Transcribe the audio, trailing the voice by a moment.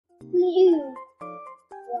Blue.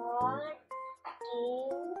 1,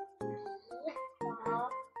 2, 3, 4,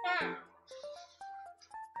 5.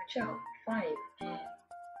 Good job. 5. And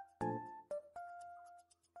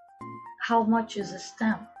how much is a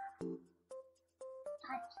stamp?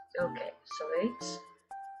 Okay, so it's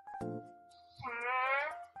 5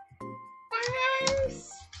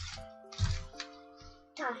 times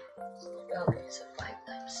 10. okay, so 5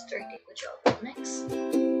 times 30. Good job. Next.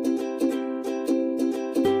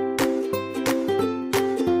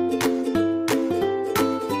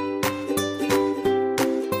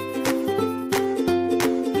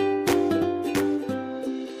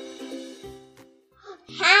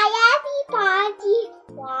 Hi everybody,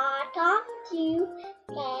 welcome to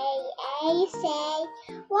KAZ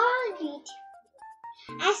Logico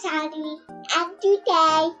Piccolo, and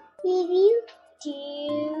today we will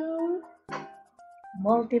do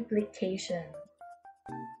Multiplication.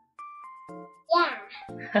 yeah.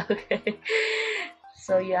 Okay.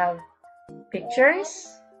 So you have pictures?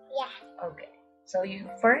 Yeah. Okay. So you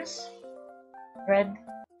first read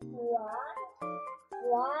 1,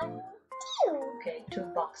 1, 2, okay, 2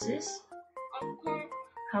 boxes. and then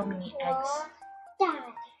How many eggs? 10.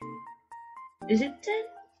 Is it 10?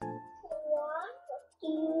 1, 2,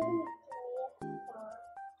 3, 4,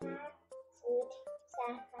 5, 6,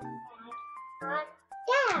 7, 8, 9,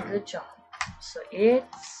 10. Good job. So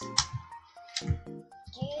it's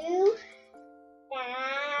 2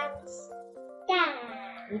 times 10.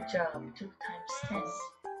 good job. 2 times 10.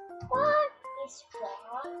 1 is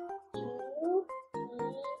 1, 2,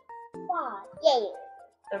 3, 4. Yay!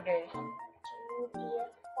 Okay. 2, 3,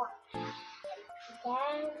 4.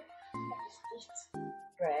 Then what's this?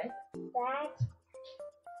 Bread. That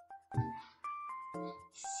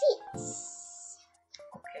 6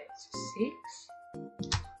 Okay, so 6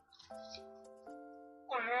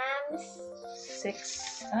 times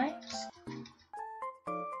 6 times.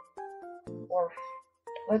 Or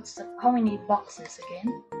how many boxes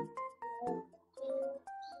again? 1, 2,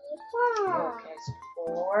 3, 4. Okay, so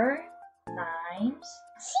 4 times.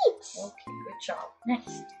 6. Okay, good job.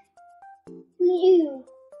 Next. Blue.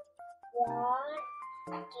 1,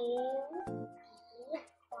 2, 3,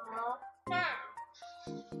 4, 5.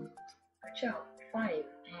 Good job. 5.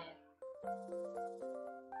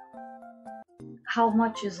 And how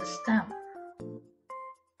much is a stamp?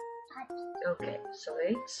 Okay, so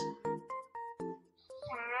it's 5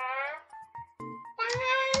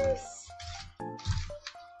 times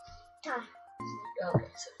 10. okay,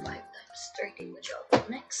 so 5 times 30. Good job.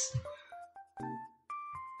 Next.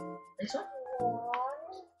 This one? 1,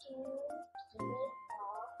 2, 3,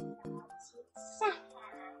 4, 5, 6, 7.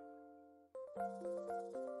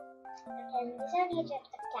 And then this one you just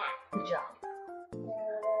attack. Good job.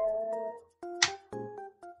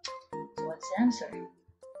 So what's the answer? 10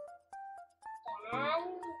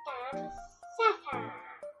 times 7.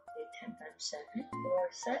 Okay, 10 times 7 or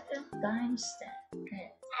 7 times 10. Okay.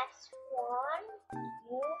 That's 1,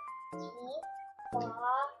 2, 3, 4, 5,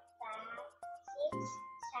 6,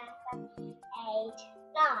 7, 8,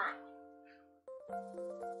 9.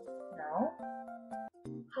 Now,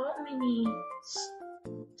 how many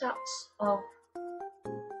stalks of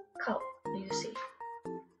cow do you see?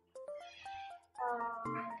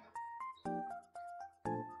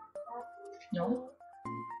 No?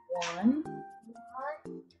 1. 1,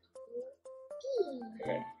 2, 3.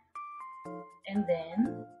 Okay. And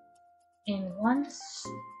then, in one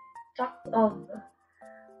stalk of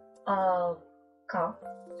cup,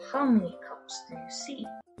 how many cups do you see?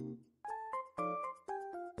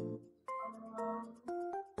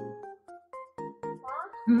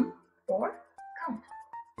 4? Count.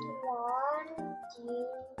 1, 2,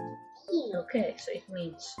 3. Okay, so it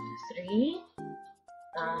means 3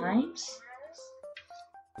 times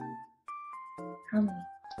how many?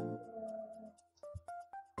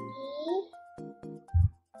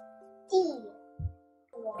 3.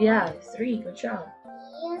 Yeah, 3. Good job.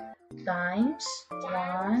 3 Times 1,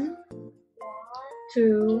 1,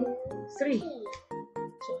 2, 3. 3.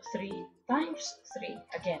 So 3 times 3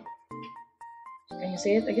 again. Can you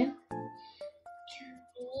say it again? 3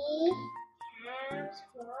 times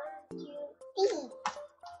 1, 2, 3.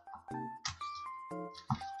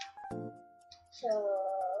 So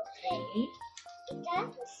 3. it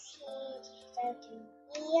doesn't see that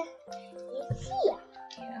here. It's here.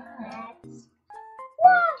 Yeah. That's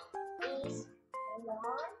 1 is 1,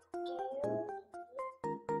 2,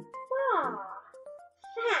 3, 4,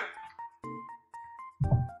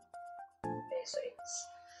 5. Okay, so it's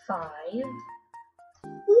 5.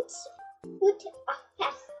 Put a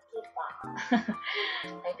festival.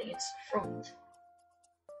 I think it's fruit.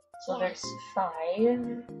 So Yeah. there's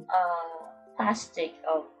 5 plastic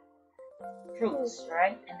of fruits,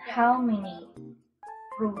 right? And how many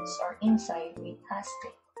fruits are inside a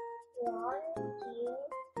plastic? 1, 2,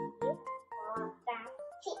 3, 4, 5,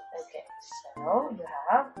 6. Okay, so you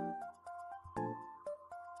have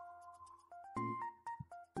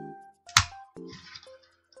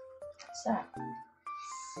what's that?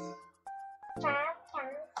 5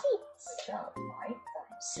 times 6. Good job. 5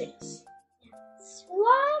 times 6.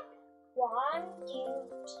 1, 1, 2, 3,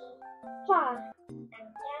 4. And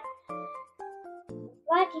then,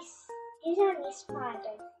 what is this one is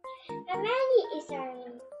father? How many is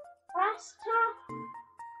in pasta?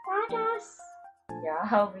 Fathers Yeah,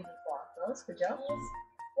 how many bottles? Good job. is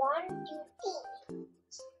 1, 2,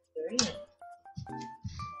 3. 3.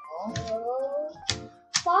 So, So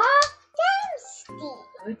 4 times 3.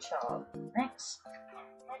 good job. Next.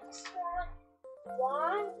 Next one.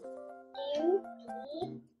 1, 2,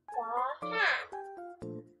 3, 4, half.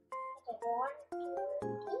 Okay, 1, 2,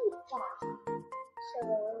 3, 4. So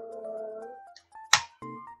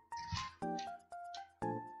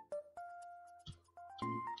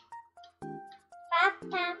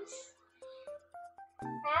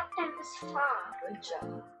 5 times 4. Good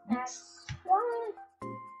job. Next. That's 1,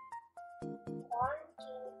 2,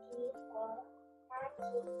 3, 4,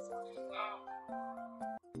 5, 6,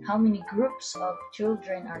 7. How many groups of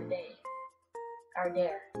children are there?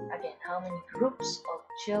 Again, how many groups of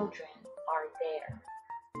children are there?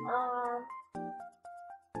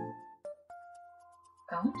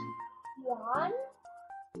 Count. 1,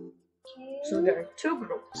 2. So there are 2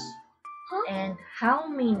 groups. Huh? And how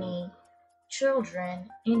many children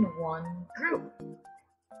in one group?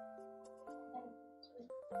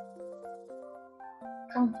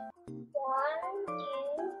 Count. 1,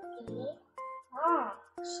 2, 3, 4.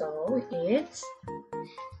 So it's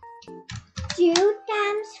 2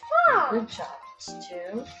 times 4. good job. It's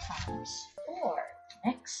 2 times 4.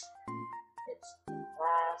 Next. It's the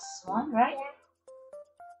last one, right? Yeah.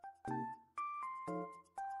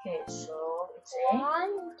 Okay, so it's a 1,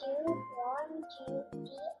 2, 3,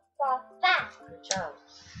 4, 5. good job.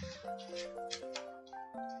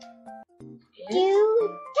 2 It's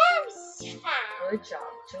times 5. good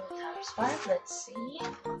job. 2 times 5. Let's see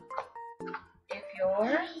if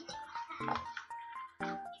you're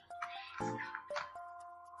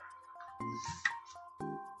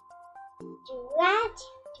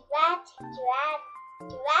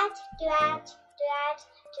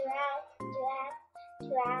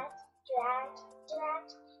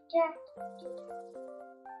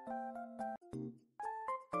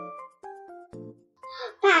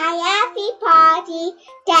Happy party!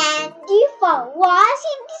 Thank you for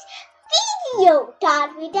watching this video.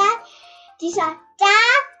 Don't forget to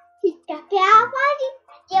subscribe, hit the bell button,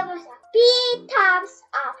 and give us a big thumbs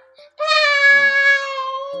up. Bye!